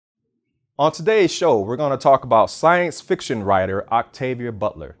On today's show, we're going to talk about science fiction writer Octavia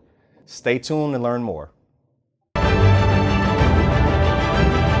Butler. Stay tuned and learn more.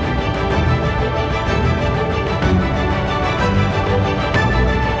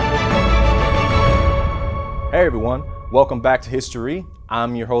 Hey everyone, welcome back to HISTOR-E.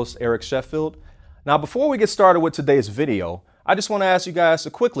 I'm your host, Eric Sheffield. Now, before we get started with today's video, I just want to ask you guys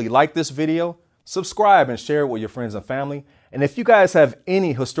to quickly like this video, subscribe, and share it with your friends and family. And if you guys have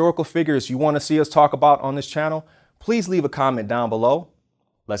any historical figures you want to see us talk about on this channel, please leave a comment down below.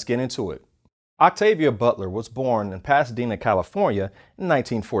 Let's get into it. Octavia Butler was born in Pasadena, California in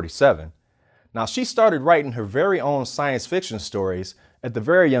 1947. Now, she started writing her very own science fiction stories at the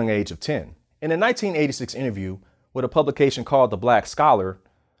very young age of 10. In a 1986 interview with a publication called The Black Scholar,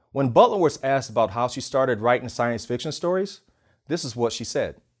 when Butler was asked about how she started writing science fiction stories, this is what she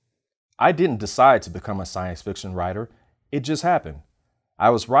said. "I didn't decide to become a science fiction writer. It just happened.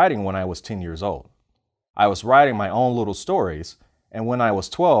 I was writing when I was 10 years old. I was writing my own little stories, and when I was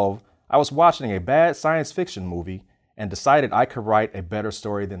 12, I was watching a bad science fiction movie and decided I could write a better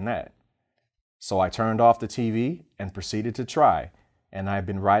story than that. So I turned off the TV and proceeded to try, and I've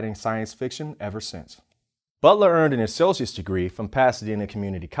been writing science fiction ever since." Butler earned an associate's degree from Pasadena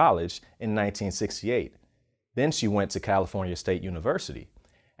Community College in 1968. Then she went to California State University,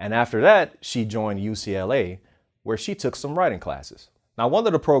 and after that, she joined UCLA, where she took some writing classes. Now, one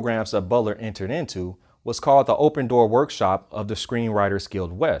of the programs that Butler entered into was called the Open Door Workshop of the Screenwriters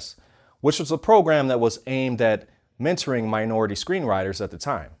Guild West, which was a program that was aimed at mentoring minority screenwriters at the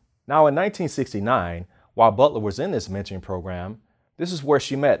time. Now, in 1969, while Butler was in this mentoring program, this is where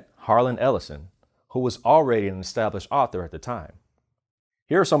she met Harlan Ellison, who was already an established author at the time.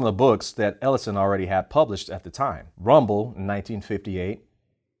 Here are some of the books that Ellison already had published at the time. Rumble in 1958,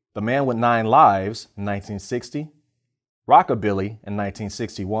 The Man with Nine Lives in 1960, Rockabilly in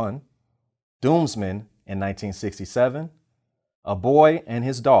 1961, Doomsman in 1967, A Boy and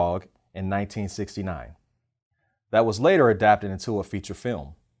His Dog in 1969. That was later adapted into a feature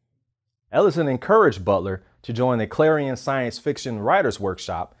film. Ellison encouraged Butler to join the Clarion Science Fiction Writers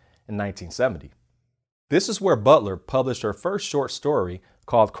Workshop in 1970. This is where Butler published her first short story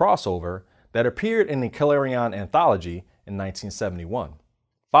called Crossover that appeared in the Clarion Anthology in 1971,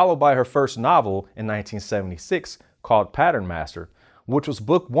 followed by her first novel in 1976 called Pattern Master, which was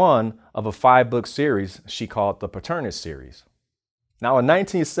book one of a 5-book series she called the Patternist Series. Now, in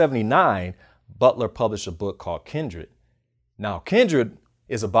 1979, Butler published a book called Kindred. Now, Kindred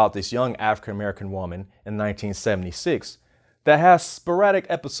is about this young African-American woman in 1976 that has sporadic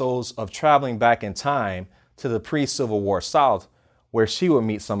episodes of traveling back in time to the pre-Civil War South, where she would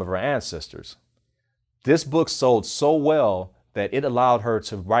meet some of her ancestors. This book sold so well that it allowed her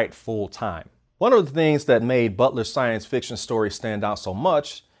to write full-time. One of the things that made Butler's science fiction stories stand out so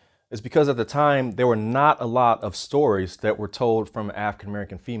much is because at the time, there were not a lot of stories that were told from an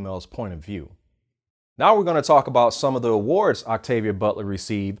African-American female's point of view. Now we're going to talk about some of the awards Octavia Butler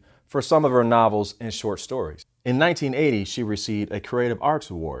received for some of her novels and short stories. In 1980, she received a Creative Arts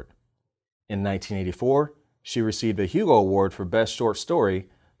Award. In 1984, she received a Hugo Award for Best Short Story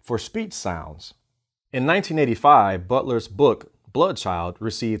for Speech Sounds. In 1985, Butler's book, Bloodchild,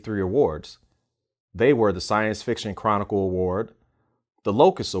 received 3 awards. They were the Science Fiction Chronicle Award, the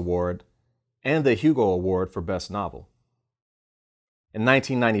Locus Award, and the Hugo Award for Best Novel. In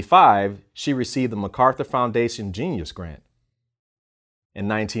 1995, she received the MacArthur Foundation Genius Grant. In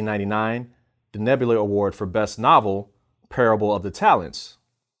 1999, the Nebula Award for Best Novel, Parable of the Talents.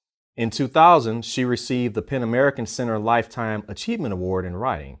 In 2000, she received the PEN American Center Lifetime Achievement Award in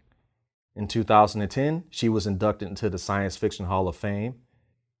Writing. In 2010, she was inducted into the Science Fiction Hall of Fame.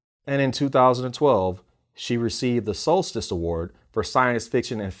 And in 2012, she received the Solstice Award for Science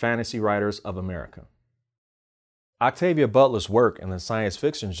Fiction and Fantasy Writers of America. Octavia Butler's work in the science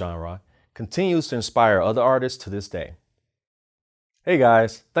fiction genre continues to inspire other artists to this day. Hey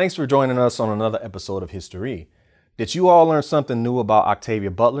guys, thanks for joining us on another episode of HISTOR-E. Did you all learn something new about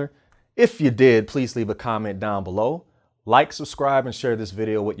Octavia Butler? If you did, please leave a comment down below. Like, subscribe, and share this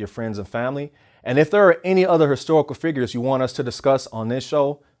video with your friends and family. And if there are any other historical figures you want us to discuss on this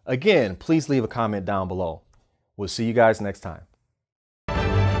show, again, please leave a comment down below. We'll see you guys next time.